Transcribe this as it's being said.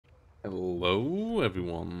Hello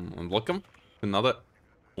everyone and welcome to another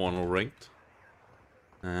WARNO ranked.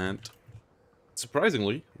 And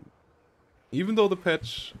surprisingly, even though the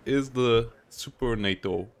patch is the super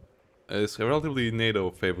NATO, is a relatively NATO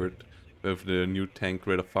favorite with the new tank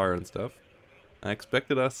rate of fire and stuff, I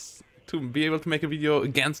expected us to be able to make a video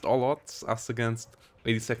against all odds, us against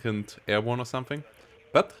 82nd Airborne or something.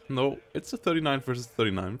 But no, it's a 39th versus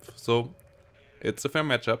 39th, so it's a fair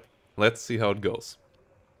matchup. Let's see how it goes.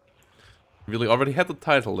 Really already had the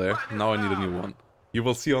title there, now I need a new one. You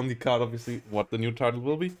will see on the card obviously what the new title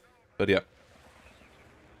will be, but yeah.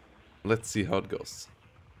 Let's see how it goes.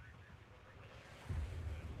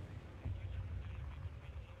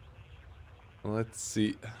 Let's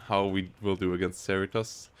see how we will do against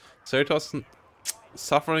Cerritos. Cerritos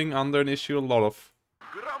suffering under an issue a lot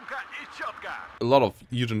of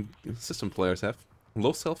Eugen system players have.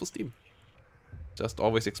 Low self-esteem. Just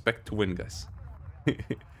always expect to win, guys.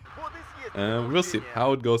 We'll see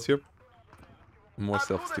how it goes here. More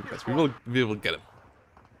self-esteem, guys. We will get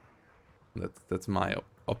him. That's my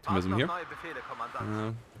optimism here.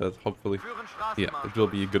 But hopefully, yeah, it will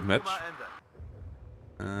be a good match.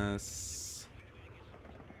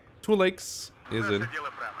 Two Lakes is in.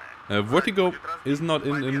 Vertigo is not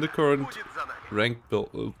in the current rank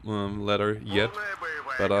build, ladder yet,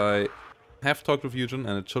 but I have talked with Eugen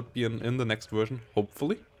and it should be in the next version,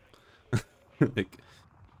 hopefully. Like,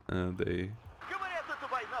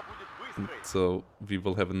 so we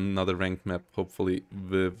will have another ranked map, hopefully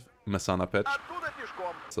with Masana patch.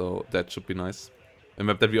 So that should be nice. A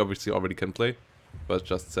map that we obviously already can play, but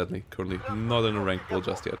just sadly currently not in a ranked build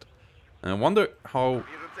just yet. And I wonder how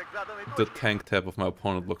the tank tab of my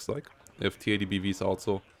opponent looks like. If TADBV is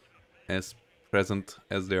also as present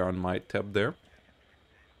as they are on my tab there.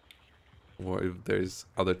 Or if there's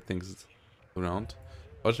other things around.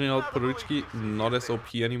 Original Podorichki not as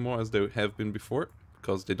OP anymore as they have been before,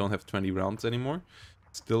 because they don't have 20 rounds anymore.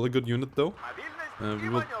 Still a good unit though. We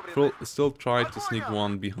will still try to sneak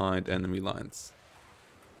one behind enemy lines,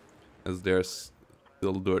 as they're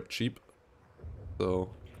still dirt cheap.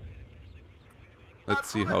 So let's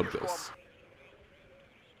see how it goes.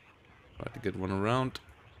 Try to get one around,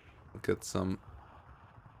 get some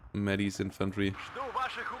Medis infantry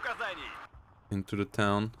into the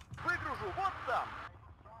town.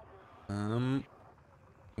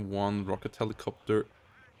 One rocket helicopter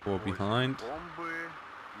or behind.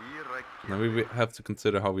 Now we have to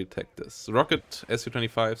consider how we attack this. Rocket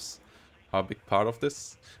Su-25s are a big part of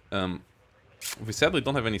this. We sadly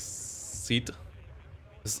don't have any seat.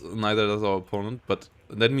 Neither does our opponent, but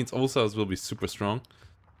that means Osas will be super strong,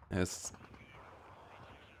 as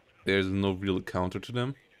there's no real counter to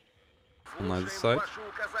them on either side.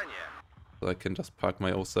 So I can just park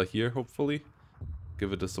my Osa here, hopefully.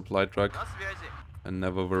 Give it a supply truck and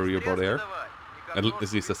never worry about air. At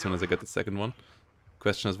least as soon as I get the second one.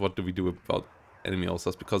 Question is, what do we do about enemy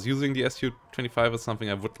Osas? Because using the Su-25 is something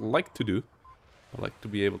I would like to do. I'd like to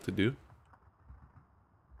be able to do.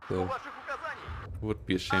 So it would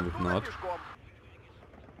be a shame if not.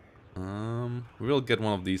 We'll get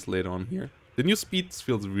one of these later on here. The new speeds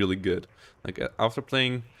feels really good. Like after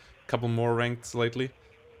playing a couple more ranked lately,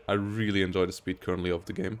 I really enjoy the speed currently of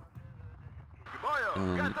the game.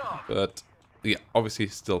 But yeah, obviously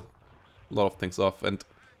still a lot of things off, and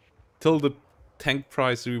till the tank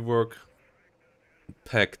price rework,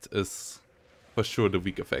 Pact is for sure the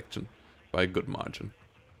weaker faction by a good margin.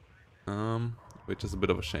 Which is a bit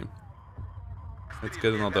of a shame. Let's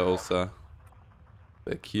get another Osa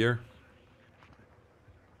back here.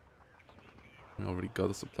 I already got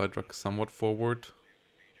a supply truck somewhat forward.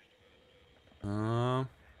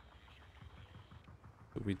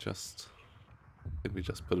 Did we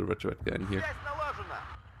just put a red guy in here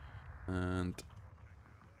and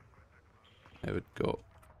have it go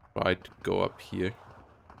right, go up here.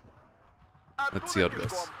 Let's see how it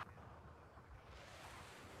goes.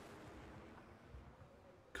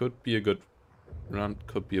 Could be a good run,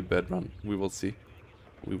 could be a bad run. We will see.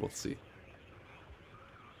 We will see.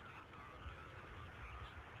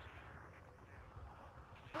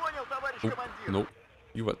 Oh, no,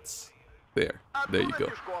 UVATs. There you go.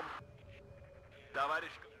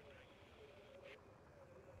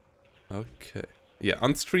 Okay. Yeah,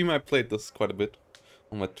 on stream I played this quite a bit.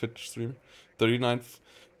 On my Twitch stream. 39th.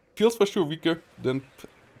 Feels for sure weaker than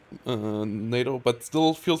NATO, but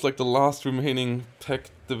still feels like the last remaining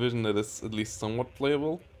tech division that is at least somewhat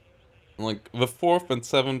playable. Like, the 4th and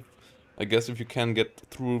 7th, I guess if you can get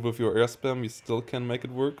through with your air spam, you still can make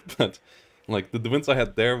it work, but like, the wins I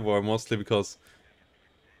had there were mostly because,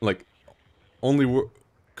 like, only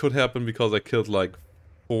could happen because I killed like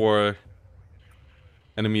 4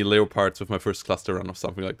 enemy leopards with my first cluster run or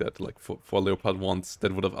something like that. Like four leopard ones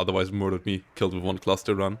that would have otherwise murdered me, killed with one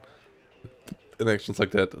cluster run. And actions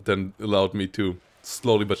like that then allowed me to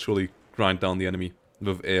slowly but surely grind down the enemy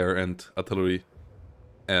with air and artillery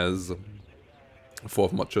as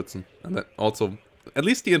 4th Mod Schützen. And then also, at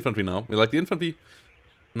least the infantry now. Like, the infantry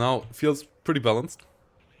now feels pretty balanced.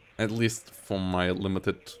 At least from my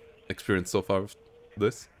limited experience so far with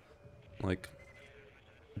this. Like,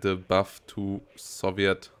 the buff to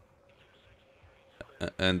Soviet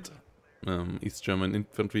and East German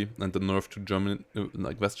infantry and the nerf to German,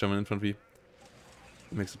 like West German infantry,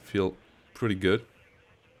 makes it feel pretty good.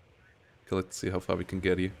 Okay, let's see how far we can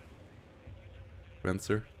get here.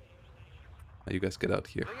 Rancer. You guys get out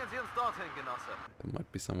here. There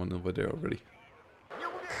might be someone over there already.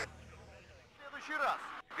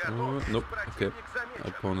 Nope. Okay.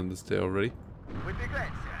 Opponent is there already.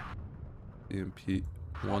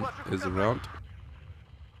 EMP-1 is around.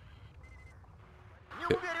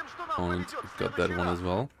 Okay. Opponent got that one as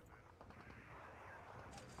well.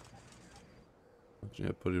 Yeah,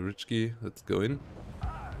 Podorichki, let's go in.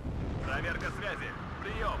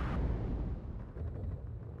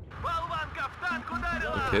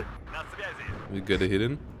 Okay. We get a hit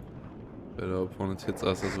in. But our opponent hits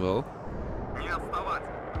us as well.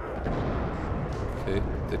 Okay,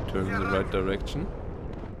 they turn in the right direction.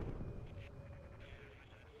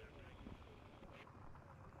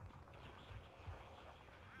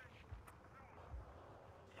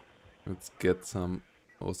 Let's get some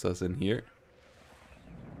OSAs in here.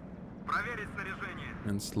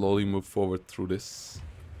 And slowly move forward through this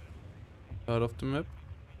part of the map.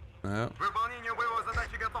 Now,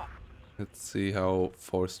 let's see how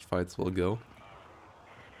forest fights will go.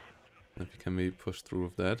 If we can maybe push through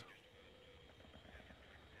with that.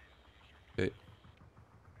 Okay.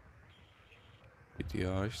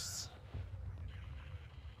 PTRs.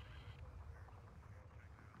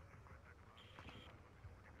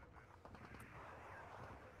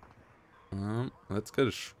 Let's get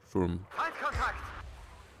a Sturm.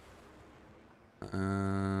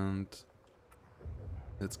 And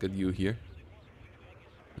let's get you here.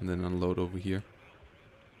 And then unload over here.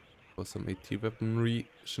 For some AT weaponry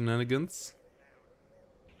shenanigans.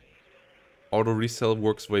 Auto resell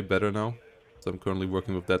works way better now. So I'm currently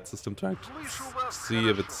working with that system, trying to see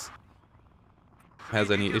if it's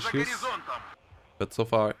has any issues. But so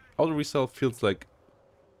far, auto resell feels like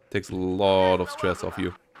it takes a lot of stress off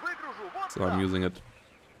you. So I'm using it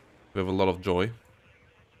with a lot of joy.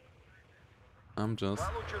 I'm just...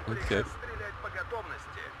 okay.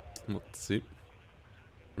 Let's see.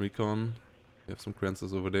 Recon. We have some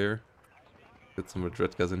Kranzes over there. Get some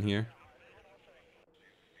Redredkas in here.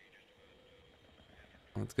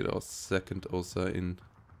 Let's get our second OSA in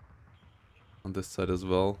on this side as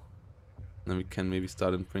well. Then we can maybe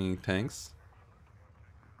start in bringing tanks.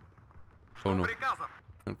 Oh no.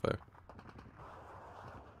 Fire.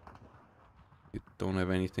 You don't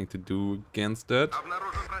have anything to do against that.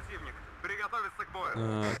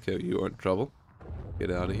 Okay, you are in trouble.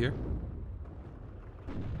 Get out of here.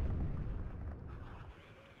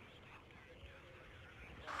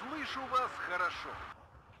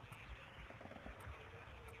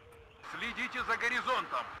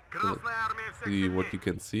 Let's see what you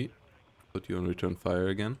can see. Put you on return fire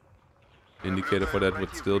again. Indicator for that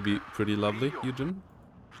would still be pretty lovely, Eugen.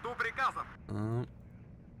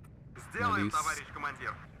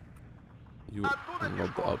 You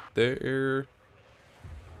unload out there.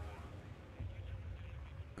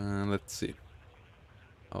 Let's see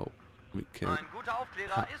how we can,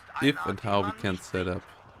 if and how we can set up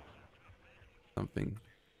something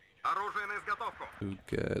to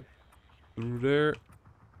get through there.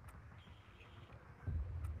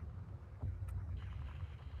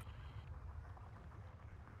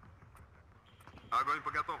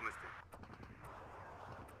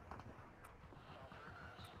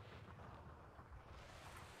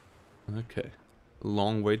 Okay,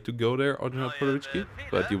 long way to go there, Admiral Podorichki,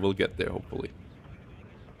 but you will get there hopefully.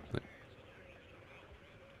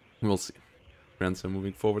 We'll see. Friends are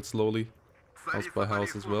moving forward slowly, house by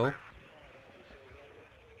house as well.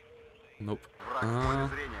 Nope.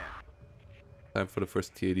 Time for the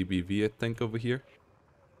first T80BV, I think, over here.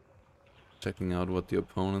 Checking out what the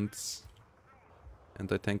opponent's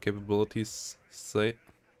anti-tank capabilities say.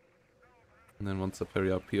 And then once a Peri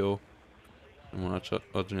RPO, and one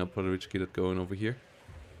Admiral Podorichki that going over here.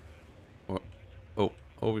 Or,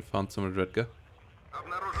 oh, we found some Redredka.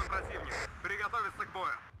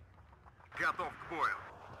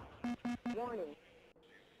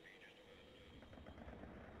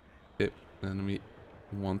 Okay, enemy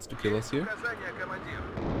wants to kill us here.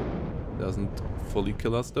 Doesn't fully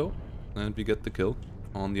kill us though. And we get the kill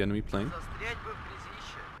on the enemy plane.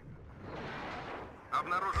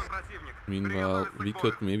 Meanwhile, we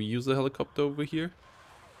could maybe use a helicopter over here.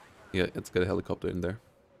 Yeah, let's get a helicopter in there.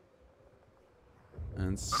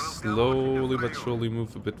 And slowly but surely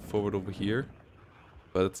move a bit forward over here.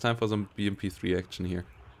 But it's time for some BMP-3 action here.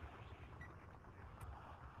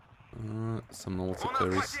 Some normal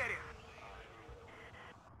sectaries.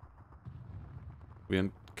 We're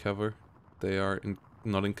in cover. They are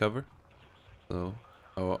not in cover. So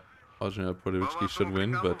our General Podovitsky should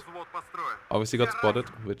win, but obviously got spotted,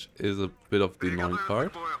 which is a bit of the annoying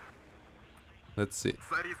part. Let's see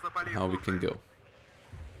how we can go.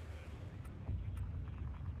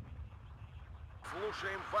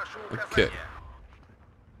 Okay.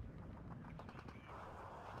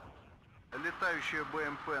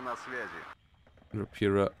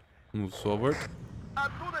 Rapira moves forward.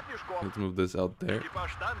 Let's move this out there.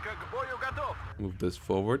 Move this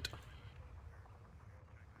forward.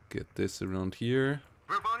 Get this around here.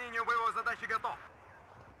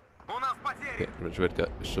 Okay, Razvedka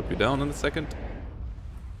should be down in a second.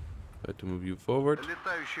 Try to move you forward.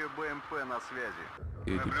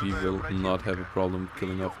 ADP will not have a problem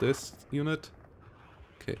killing off this unit.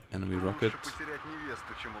 Okay, enemy rocket.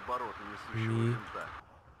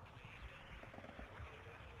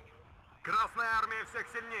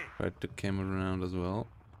 Try to cam around as well.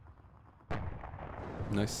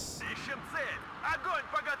 Nice.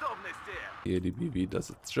 The ADBV does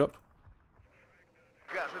its job.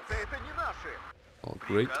 All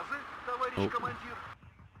great. Oh, come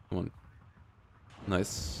on.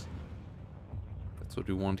 Nice. That's what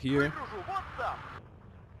we want here.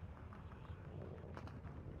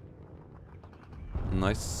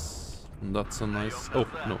 Nice. Not so nice. Oh,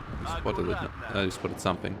 no. You spotted it. You spotted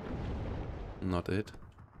something. Not a hit.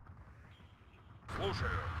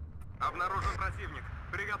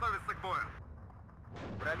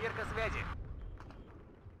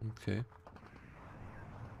 Okay.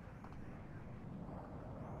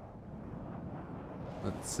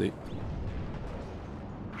 Let's see.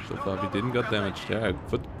 So far we didn't got damaged there. I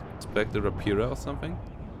could expect the Rapira or something.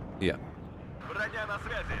 Yeah.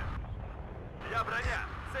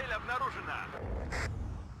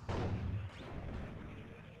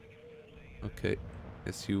 Okay.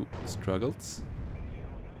 SU struggles.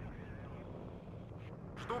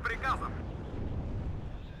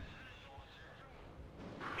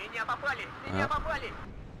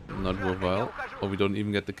 Not worthwhile. Or we don't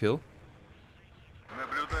even get the kill.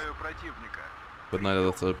 But neither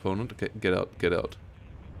does the opponent. Okay, get out, get out.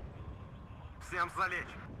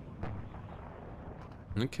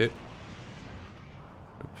 Okay.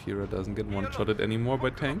 Rapira doesn't get one-shotted anymore by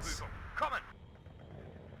tanks.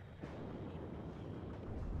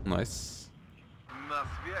 Nice.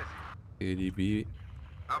 ADB.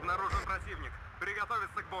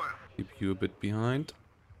 Keep you a bit behind.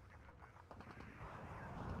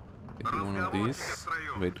 Get you one of these.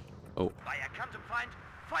 Wait. Oh.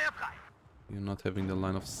 You're not having the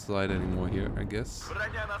line of sight anymore here, I guess.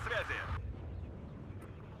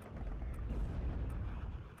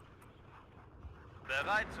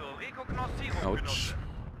 Ouch.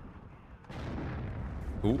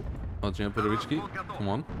 Ooh, General Podovitsky, come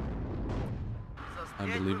on. I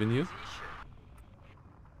believe in you.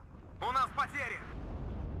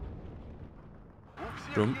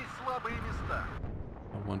 Drum.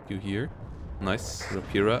 I want you here. Nice.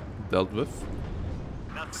 Rapira dealt with.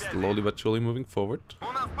 Slowly but surely moving forward.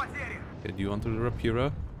 Get you onto the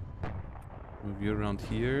Rapira. Move you around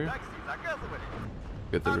here.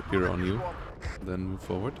 Get the Rapira on you. Then move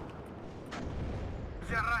forward.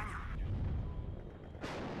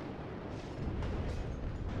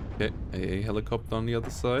 Okay, a helicopter on the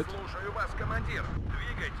other side.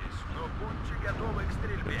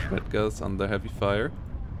 Razvedka's under heavy fire.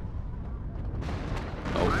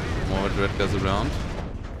 Oh, more Razvedka's around.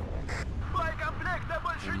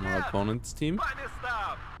 And our opponent's team.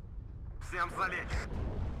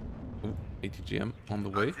 Ooh, ATGM on the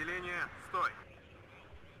way.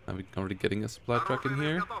 Are we already getting a supply truck in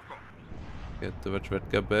here? Get the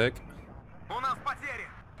Razvedka back.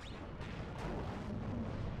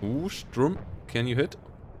 Ooh, Strum, can you hit?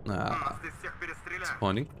 Ah,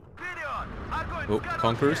 disappointing. Oh,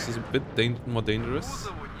 Conquerors is a bit more dangerous.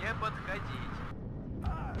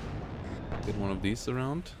 Get one of these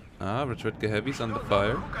around. Ah, Razvedka Heavy's under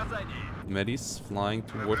fire. Medi's flying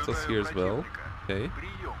towards us here as well. Okay.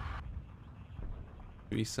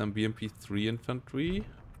 Maybe some BMP-3 infantry.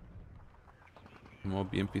 More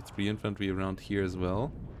BMP-3 infantry around here as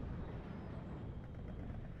well.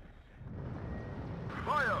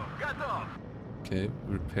 Okay,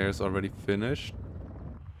 repairs already finished.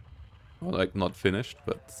 Well, like not finished,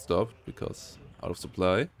 but stopped because out of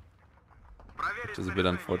supply, which is a bit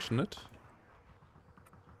unfortunate.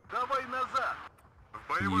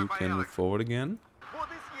 You can move forward again.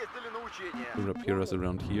 The Rapiers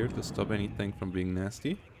around here to stop anything from being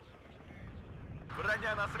nasty.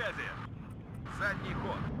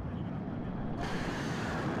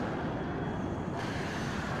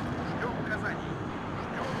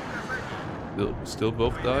 Still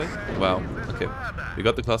both die? Wow, okay. We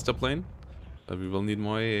got the cluster plane, but we will need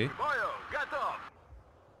more AA.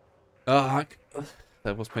 Ah,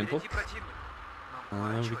 that was painful.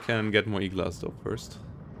 We can get more E-glass though first.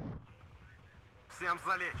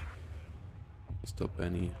 Stop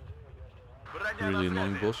any really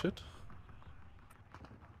annoying bullshit.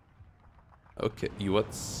 Okay,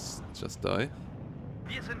 UATs just die.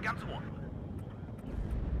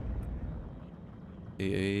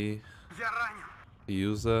 AA.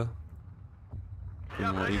 User.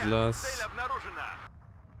 More E-glass.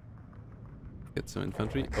 Get some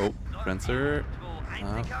infantry. Oh, Prancer.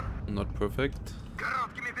 Not perfect.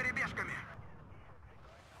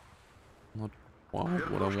 Not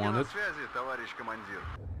what I wanted.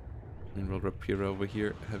 Meanwhile, Rapier over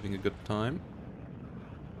here having a good time.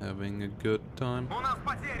 Having a good time.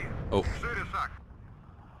 Oh.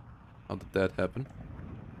 How did that happen?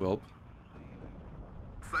 Well.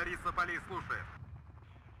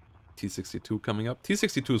 T-62 coming up.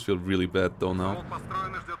 T-62s feel really bad though now.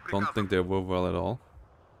 Don't think they work well at all.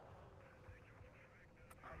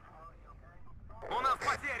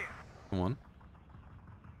 Come on.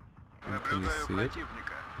 Can you see it?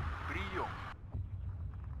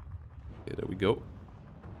 Okay, there we go.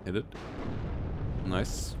 Hit it.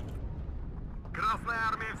 Nice.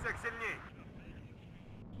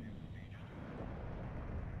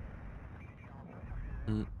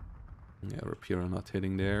 Yeah, Rapier not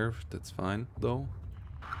hitting there. That's fine though.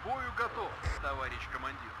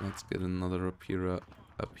 Let's get another Rapier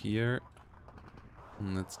up here.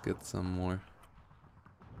 And let's get some more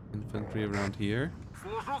infantry around here.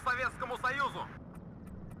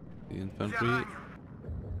 The infantry.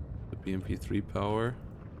 The BMP-3 power.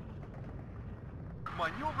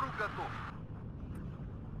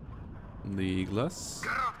 The E-glass.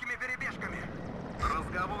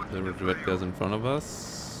 The red guys in front of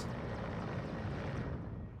us.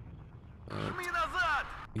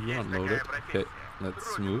 You unloaded. Okay,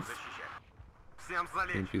 let's move.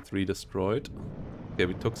 BMP-3 destroyed. Okay,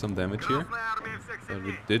 we took some damage here. But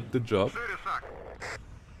we did the job.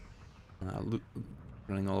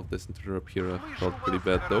 Running all of this into the Rapier felt pretty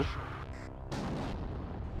bad though.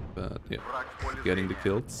 But yeah, getting the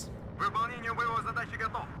kills.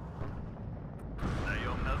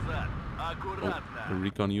 Oh, a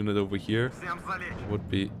recon unit over here would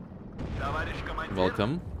be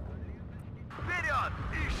welcome.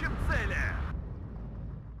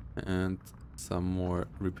 And some more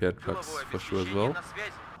repair trucks for sure as well.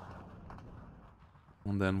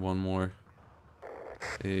 And then one more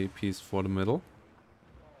A piece for the middle.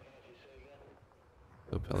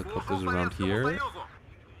 So helicopters around here.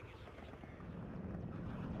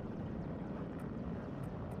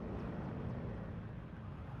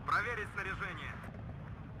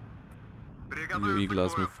 Your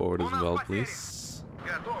E-glass move forward as well, please.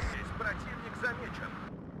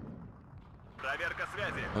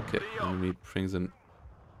 Okay, enemy brings in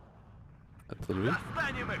artillery.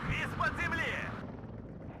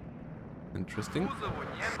 Interesting.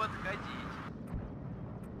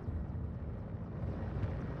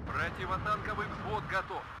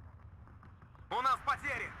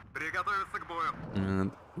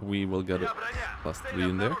 And we will get a +3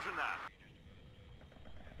 in there.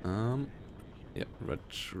 Yeah,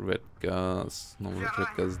 red gas, normal red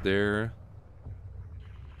gas there.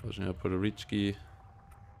 Podorichki,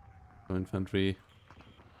 no infantry,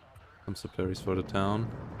 some supplies for the town.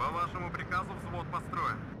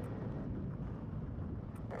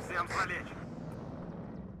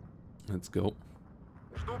 Let's go.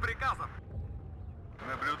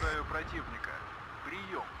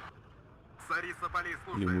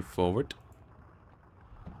 You move forward.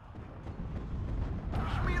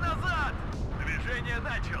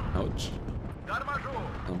 Ouch.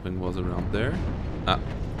 Something was around there. Ah.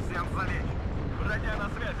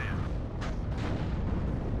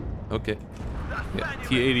 Okay. Yeah,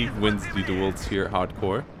 T-80 wins the duels here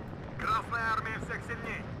hardcore.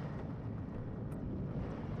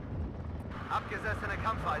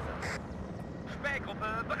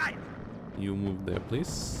 You move there,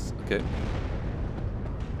 please. Okay.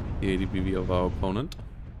 T-80 BV of our opponent.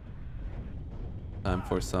 Time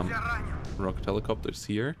for some rocket helicopters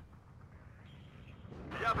here.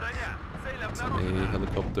 A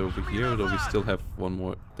helicopter over here, though we still have one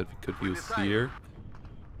more that we could use here.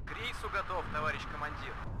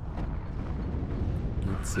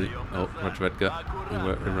 Let's see. Oh, Radvedka, we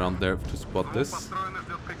were around there to spot this.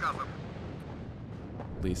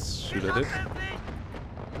 Please shoot at it.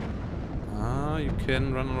 Ah, you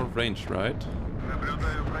can run out of range, right?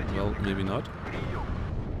 Well, maybe not.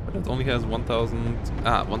 But it only has 1,000...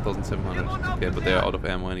 Ah, 1,700. Okay, but they are out of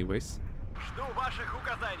ammo anyways.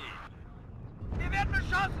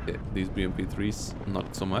 Okay, these BMP-3s,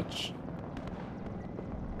 not so much.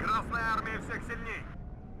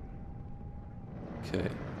 Okay,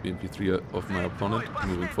 BMP-3 of my opponent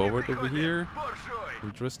moving forward over here.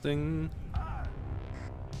 Interesting.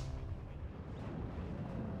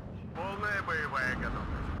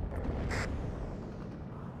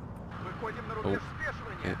 Oh,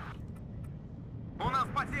 okay.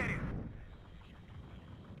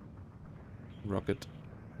 Rocket.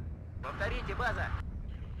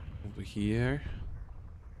 Over here.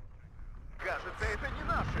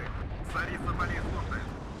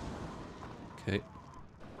 Okay.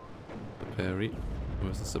 Saperi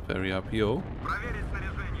versus Saperi RPO.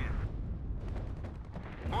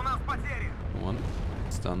 One.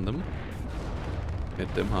 Stun them.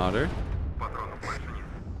 Hit them harder.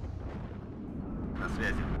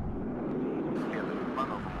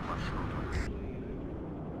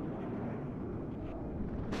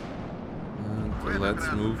 And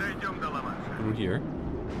let's move through here.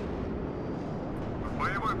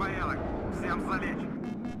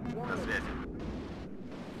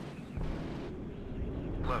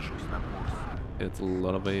 It's a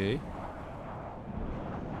lot of AA.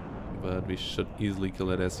 But we should easily kill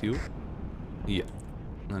that SU. Yeah.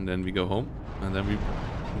 And then we go home. And then we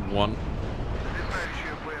won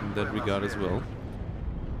that we got as well.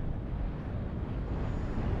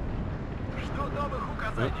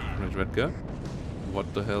 Oh, Radvedka.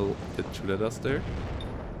 What the hell did shoot at us there?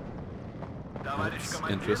 That's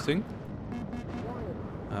interesting.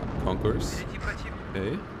 Ah, Conquerors.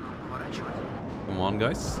 Okay. Come on,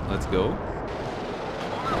 guys. Let's go.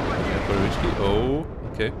 Oh,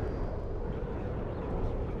 okay.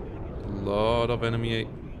 A lot of enemy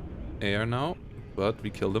air now, but we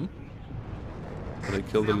killed them. They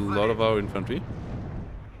killed a lot of our infantry.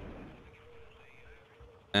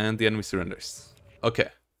 And the enemy surrenders. Okay.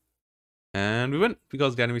 And we win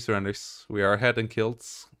because the enemy surrenders. We are ahead in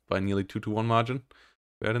kills by nearly 2-1 margin.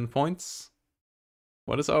 We're ahead in points.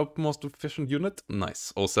 What is our most efficient unit?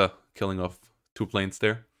 Nice. Osa killing off 2 planes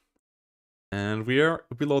there. And we are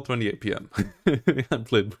below 28 PM. I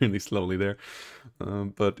played really slowly there.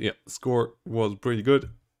 But yeah, score was pretty good.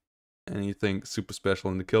 Anything super special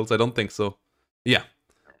in the kills? I don't think so. Yeah,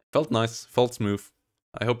 felt nice, felt smooth.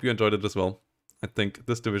 I hope you enjoyed it as well. I think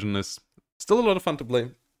this division is still a lot of fun to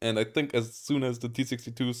play. And I think as soon as the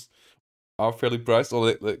T-62s are fairly priced,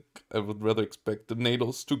 or like I would rather expect the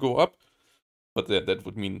NATOs to go up. But that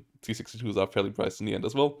would mean T-62s are fairly priced in the end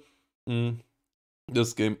as well.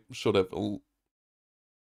 This game should have a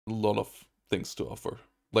lot of things to offer.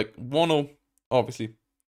 Like WARNO, obviously,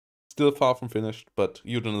 still far from finished, but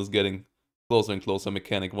Udon is getting closer and closer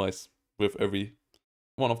mechanic-wise with every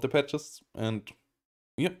one of the patches. And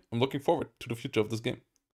yeah, I'm looking forward to the future of this game.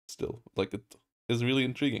 Still, like, it is really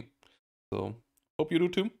intriguing. So, hope you do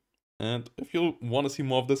too. And if you want to see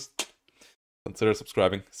more of this, consider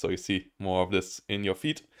subscribing so you see more of this in your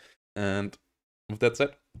feed. And with that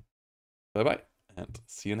said, bye-bye, and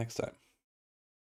see you next time.